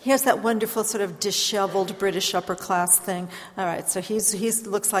he has that wonderful sort of disheveled British upper class thing. All right, so he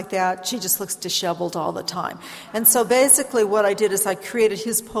looks like that. She just looks disheveled all the time. And so basically what I did is I created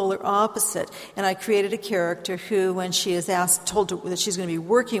his polar opposite, and I created a character who, when she is told that she's going to be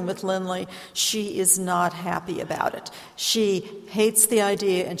working with Linley, she is not happy about it. She hates the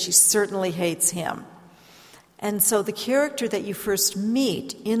idea, and she certainly hates him. And so the character that you first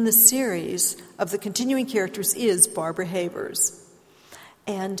meet in the series of the continuing characters is Barbara Havers.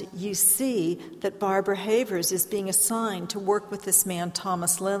 And you see that Barbara Havers is being assigned to work with this man,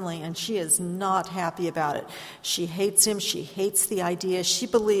 Thomas Linley, and she is not happy about it. She hates him. She hates the idea. She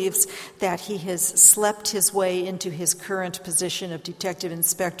believes that he has slept his way into his current position of detective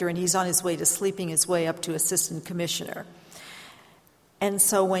inspector, and he's on his way to sleeping his way up to assistant commissioner. And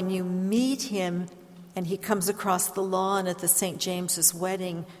so when you meet him and he comes across the lawn at the St. James's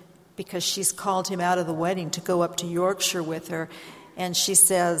wedding because she's called him out of the wedding to go up to Yorkshire with her. And she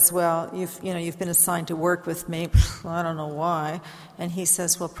says, well, you've been assigned to work with me. I don't know why. And he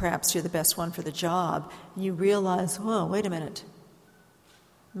says, well, perhaps you're the best one for the job. And you realize, whoa, wait a minute.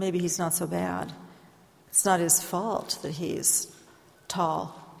 Maybe he's not so bad. It's not his fault that he's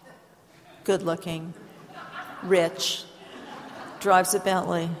tall, good-looking, rich, drives a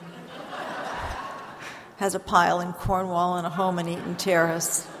Bentley, has a pile in Cornwall and a home in Eaton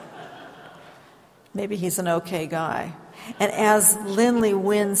Terrace. Maybe he's an okay guy. And as Lindley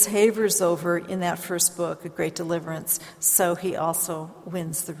wins Havers over in that first book, A Great Deliverance, so he also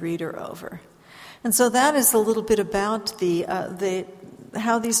wins the reader over. And so that is a little bit about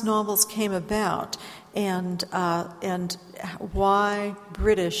how these novels came about and why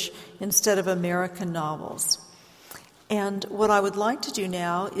British instead of American novels. And what I would like to do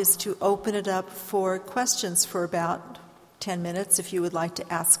now is to open it up for questions for about 10 minutes, if you would like to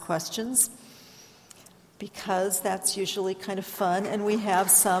ask questions, because that's usually kind of fun, and we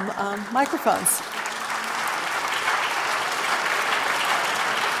have some microphones.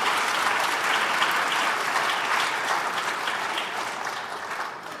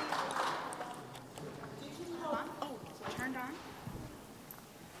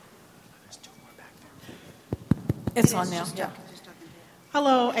 It's on now. Yeah.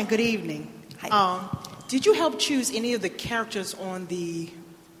 Hello and good evening. Hi. Did you help choose any of the characters on the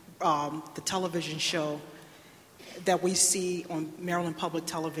television show that we see on Maryland Public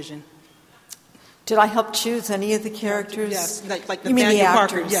Television? Did I help choose any of the characters? Yes, like you mean the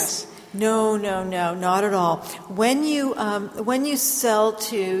actors? Parker, yes. No, not at all. When you sell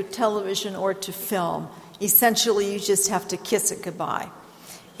to television or to film, essentially you just have to kiss it goodbye.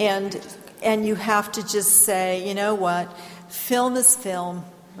 And you have to just say, you know what, film is film,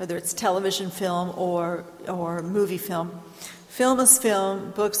 whether it's television film or movie film. Film is film,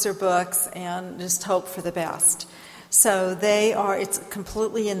 books are books, and just hope for the best. So it's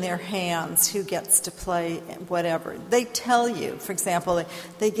completely in their hands who gets to play whatever. They tell you, for example,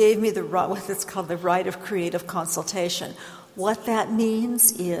 they gave me what is called the right of creative consultation. What that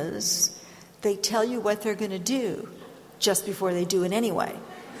means is they tell you what they're going to do just before they do it anyway.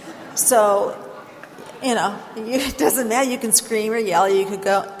 So, it doesn't matter. You can scream or yell. You could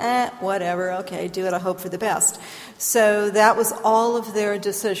go, whatever, okay, do it. I hope for the best. So that was all of their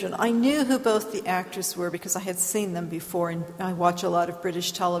decision. I knew who both the actors were because I had seen them before, and I watch a lot of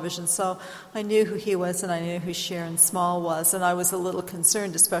British television, so I knew who he was and I knew who Sharon Small was. And I was a little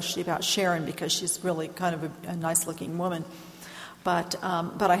concerned, especially about Sharon, because she's really kind of a nice-looking woman. But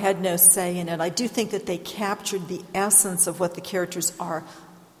I had no say in it. I do think that they captured the essence of what the characters are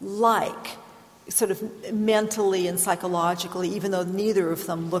like, sort of mentally and psychologically, even though neither of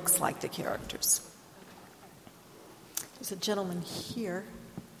them looks like the characters. There's a gentleman here.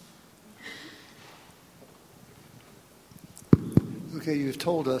 Okay, you've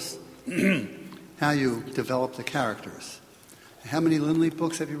told us how you develop the characters. How many Lindley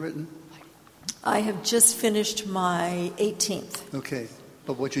books have you written? I have just finished my 18th. Okay,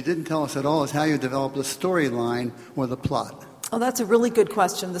 but what you didn't tell us at all is how you develop the storyline or the plot. Oh, that's a really good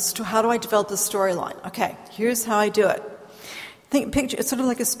question. How do I develop the storyline? Okay, here's how I do it. Picture it's sort of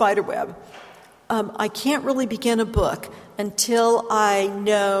like a spider web. I can't really begin a book until I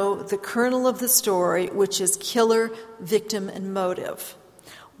know the kernel of the story, which is killer, victim, and motive.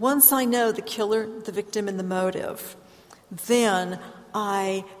 Once I know the killer, the victim, and the motive, then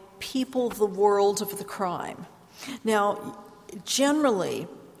I people the world of the crime. Now, generally,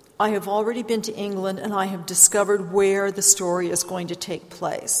 I have already been to England and I have discovered where the story is going to take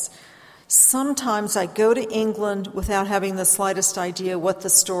place. Sometimes I go to England without having the slightest idea what the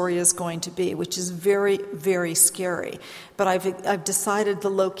story is going to be, which is very, very scary. But I've decided the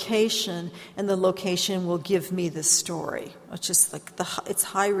location, and the location will give me the story. It's just like it's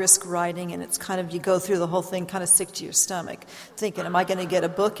high-risk writing, and it's kind of, you go through the whole thing kind of sick to your stomach, thinking, am I going to get a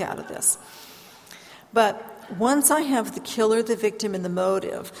book out of this? But once I have the killer, the victim, and the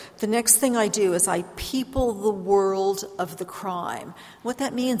motive, the next thing I do is I people the world of the crime. What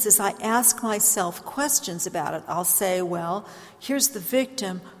that means is I ask myself questions about it. I'll say, well, here's the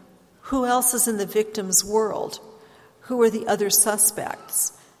victim. Who else is in the victim's world? Who are the other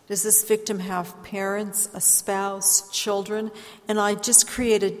suspects? Does this victim have parents, a spouse, children? And I just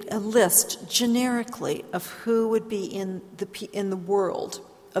created a list generically of who would be in the world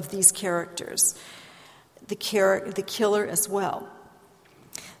of these characters. The killer as well.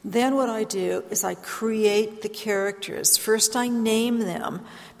 Then what I do is I create the characters. First I name them,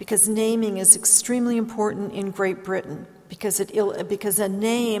 because naming is extremely important in Great Britain, because a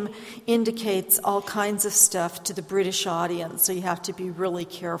name indicates all kinds of stuff to the British audience, so you have to be really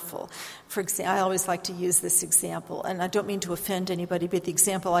careful. For example, I always like to use this example, and I don't mean to offend anybody, but the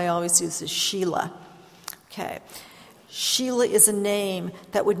example I always use is Sheila. Okay. Sheila is a name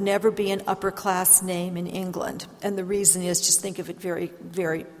that would never be an upper-class name in England, and the reason is, just think of it very,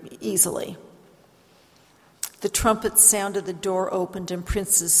 very easily. The trumpet sounded, the door opened, and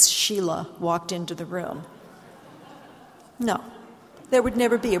Princess Sheila walked into the room. No, there would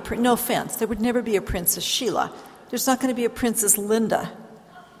never be no offense, there would never be a Princess Sheila. There's not going to be a Princess Linda.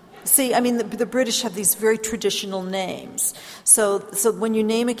 See, I mean, the British have these very traditional names. So when you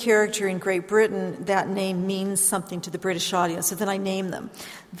name a character in Great Britain, that name means something to the British audience. So then I name them.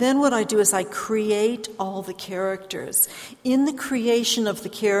 Then what I do is I create all the characters. In the creation of the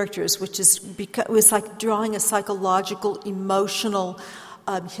characters, which was like drawing a psychological, emotional,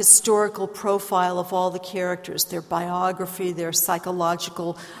 historical profile of all the characters, their biography, their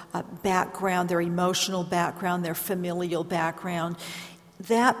psychological background, their emotional background, their familial background.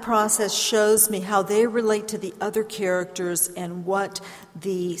 That process shows me how they relate to the other characters and what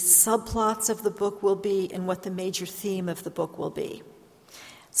the subplots of the book will be and what the major theme of the book will be.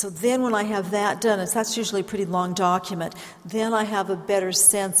 So then when I have that done, that's usually a pretty long document, then I have a better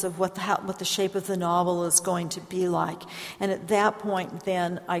sense of what the shape of the novel is going to be like. And at that point,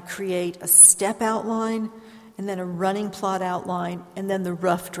 then I create a step outline and then a running plot outline and then the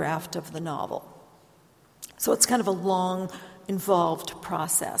rough draft of the novel. So it's kind of a long, involved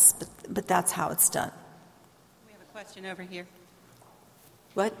process, but that's how it's done. We have a question over here.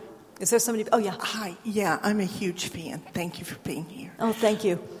 What? Is there somebody? Oh, yeah. Hi. Yeah, I'm a huge fan. Thank you for being here. Oh, thank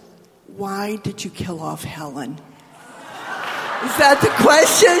you. Why did you kill off Helen? Is that the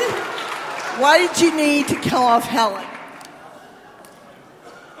question? Why did you need to kill off Helen?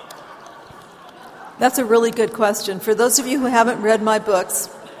 That's a really good question. For those of you who haven't read my books,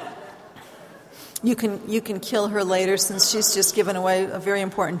 you can kill her later since she's just given away a very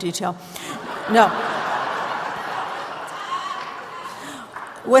important detail. No.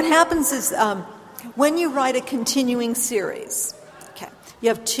 What happens is when you write a continuing series, okay, you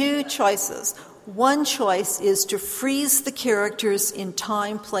have two choices. One choice is to freeze the characters in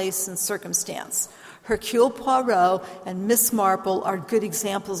time, place, and circumstance. Hercule Poirot and Miss Marple are good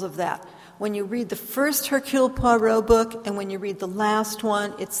examples of that. When you read the first Hercule Poirot book and when you read the last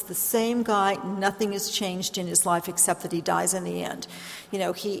one, it's the same guy. Nothing has changed in his life except that he dies in the end. You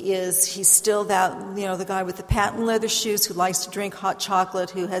know, he's still that, you know, the guy with the patent leather shoes who likes to drink hot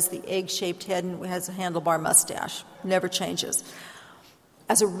chocolate, who has the egg-shaped head and has a handlebar mustache. Never changes.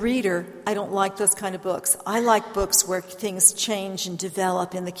 As a reader, I don't like those kind of books. I like books where things change and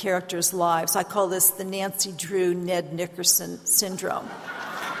develop in the characters' lives. I call this the Nancy Drew, Ned Nickerson syndrome.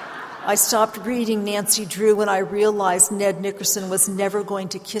 I stopped reading Nancy Drew when I realized Ned Nickerson was never going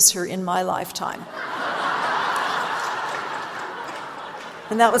to kiss her in my lifetime.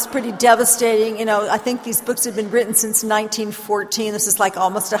 And that was pretty devastating. You know, I think these books have been written since 1914. This is like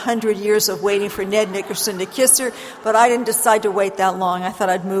almost 100 years of waiting for Ned Nickerson to kiss her, but I didn't decide to wait that long. I thought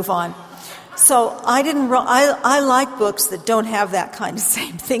I'd move on. So I like books that don't have that kind of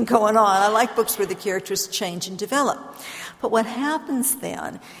same thing going on. I like books where the characters change and develop. But what happens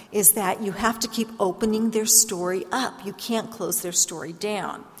then is that you have to keep opening their story up. You can't close their story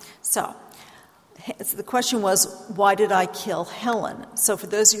down. So the question was, why did I kill Helen? So for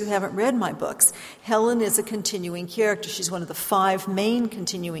those of you who haven't read my books, Helen is a continuing character. She's one of the 5 main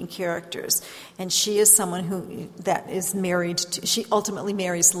continuing characters. And she is someone that is married to, she ultimately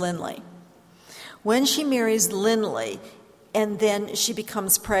marries Linley. When she marries Linley, and then she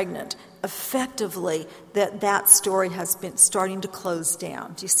becomes pregnant, effectively that story has been starting to close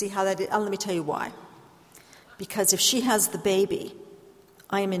down. Do you see how that is? Let me tell you why. Because if she has the baby,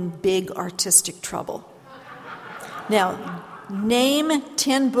 I am in big artistic trouble. Now, name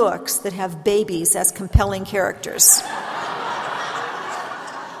 10 books that have babies as compelling characters.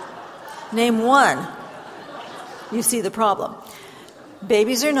 Name one. You see the problem.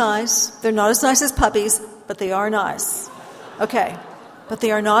 Babies are nice. They're not as nice as puppies, but they are nice. Okay. But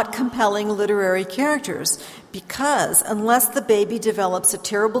they are not compelling literary characters because unless the baby develops a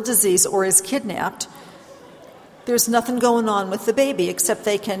terrible disease or is kidnapped, there's nothing going on with the baby except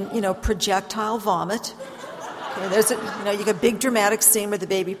they can, projectile vomit. Okay, you get a big dramatic scene where the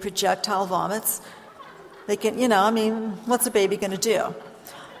baby projectile vomits. They can, what's a baby going to do?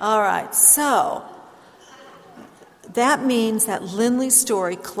 All right, so that means that Lindley's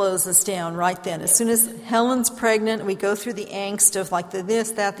story closes down right then. As soon as Helen's pregnant, we go through the angst of like the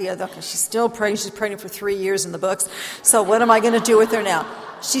this, that, the other. She's still pregnant. She's pregnant for 3 years in the books. So what am I going to do with her now?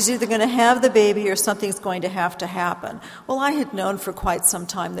 She's either going to have the baby or something's going to happen. Well, I had known for quite some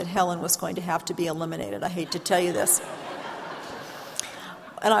time that Helen was going to have to be eliminated. I hate to tell you this.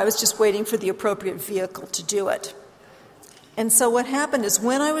 And I was just waiting for the appropriate vehicle to do it. And so what happened is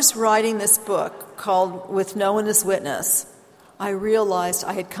when I was writing this book called With No One as Witness, I realized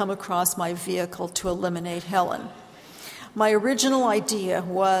I had come across my vehicle to eliminate Helen. My original idea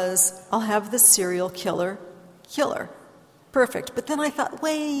was I'll have the serial killer kill her. Perfect. But then I thought,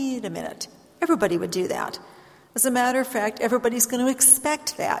 wait a minute. Everybody would do that. As a matter of fact, everybody's going to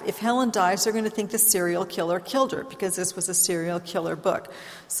expect that. If Helen dies, they're going to think the serial killer killed her because this was a serial killer book.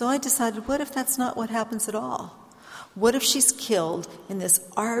 So I decided, what if that's not what happens at all? What if she's killed in this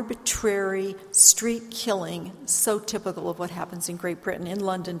arbitrary street killing so typical of what happens in Great Britain, in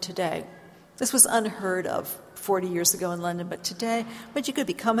London today? This was unheard of 40 years ago in London, but you could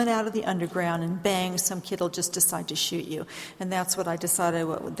be coming out of the underground and bang, some kid will just decide to shoot you. And that's what I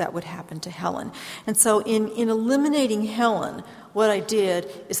decided that would happen to Helen. And so in eliminating Helen, what I did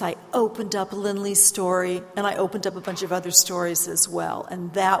is I opened up Lindley's story, and I opened up a bunch of other stories as well.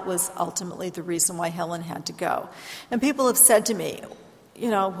 And that was ultimately the reason why Helen had to go. And people have said to me,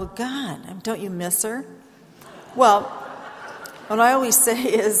 well, God, don't you miss her? Well, what I always say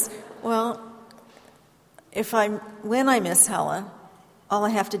is, well, when I miss Helen, all I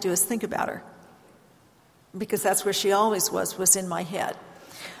have to do is think about her. Because that's where she always was in my head.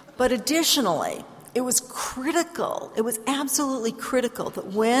 But additionally, it was critical, it was absolutely critical that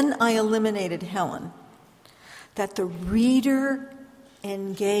when I eliminated Helen, that the reader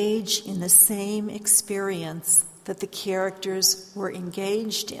engage in the same experience that the characters were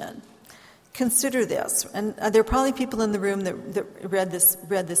engaged in. Consider this, and there are probably people in the room that read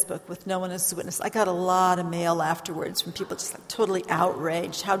this book With No One as a Witness. I got a lot of mail afterwards from people just like totally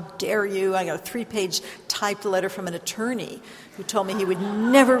outraged. How dare you? I got a 3-page typed letter from an attorney who told me he would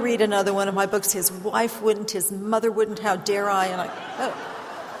never read another one of my books. His wife wouldn't, his mother wouldn't. How dare I? And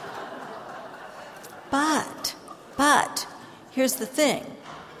But here's the thing.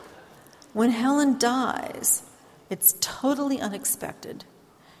 When Helen dies, it's totally unexpected.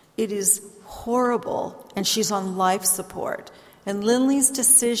 It is horrible, and she's on life support. And Lindley's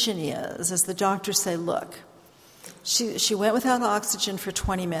decision is, as the doctors say, look, she went without oxygen for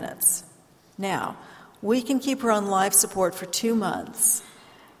 20 minutes. Now, we can keep her on life support for 2 months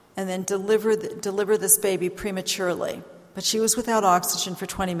and then deliver this baby prematurely. But she was without oxygen for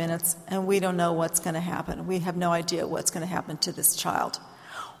 20 minutes, and we don't know what's going to happen. We have no idea what's going to happen to this child.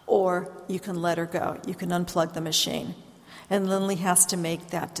 Or you can let her go. You can unplug the machine. And Lindley has to make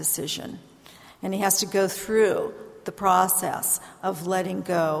that decision. And he has to go through the process of letting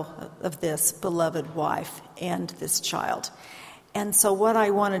go of this beloved wife and this child. And so what I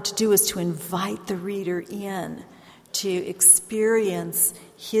wanted to do is to invite the reader in to experience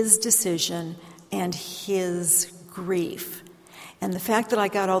his decision and his grief. And the fact that I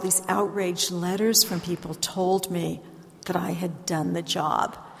got all these outraged letters from people told me that I had done the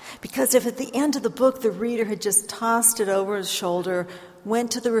job. Because if at the end of the book the reader had just tossed it over his shoulder,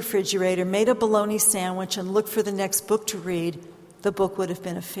 went to the refrigerator, made a bologna sandwich, and looked for the next book to read, the book would have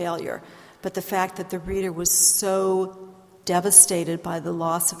been a failure. But the fact that the reader was so devastated by the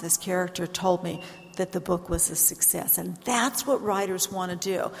loss of this character told me that the book was a success. And that's what writers want to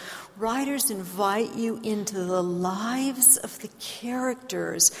do. Writers invite you into the lives of the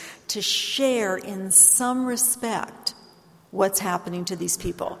characters to share in some respect what's happening to these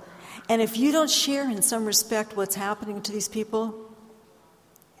people. And if you don't share in some respect what's happening to these people,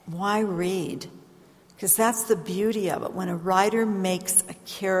 why read? Because that's the beauty of it, when a writer makes a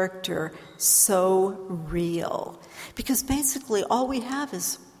character so real. Because basically all we have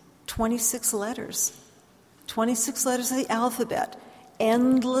is 26 letters. 26 letters of the alphabet,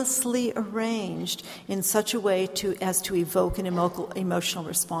 endlessly arranged in such a way as to evoke an emotional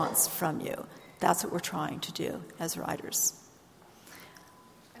response from you. That's what we're trying to do as writers.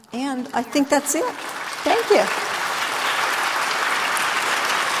 And I think that's it. Thank you.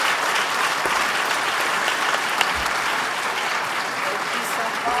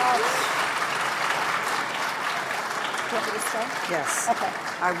 Yes. Okay.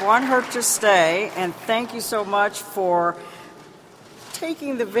 I want her to stay, and thank you so much for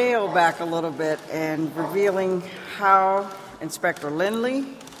taking the veil back a little bit and revealing how Inspector Lindley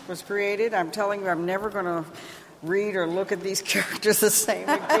was created. I'm telling you, I'm never going to read or look at these characters the same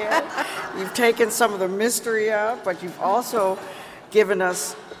again. You've taken some of the mystery out, but you've also given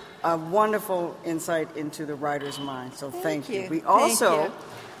us a wonderful insight into the writer's mind. So thank you. you. We Thank also you.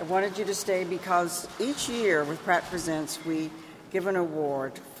 I wanted you to stay because each year with Pratt Presents, we give an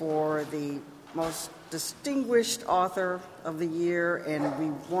award for the most distinguished author of the year, and we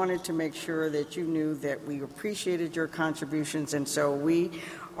wanted to make sure that you knew that we appreciated your contributions, and so we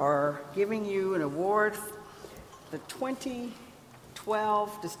are giving you an award, the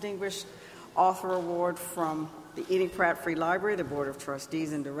 2012 Distinguished Author Award from the Eating Pratt Free Library, the Board of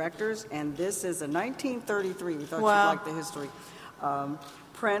Trustees and Directors, and this is a 1933, we thought Wow. you'd like the history,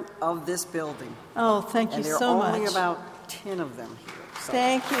 print of this building. Oh, thank you And there so are only much. about 10 of them here. So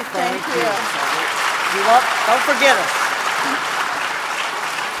Thank you, thank you. Don't forget us.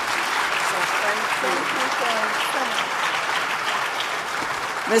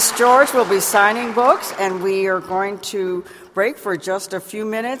 Miss George will be signing books, and we are going to break for just a few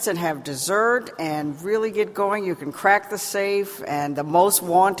minutes and have dessert and really get going. You can crack the safe and the most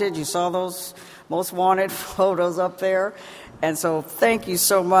wanted. You saw those most wanted photos up there. And so thank you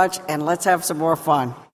so much, and let's have some more fun.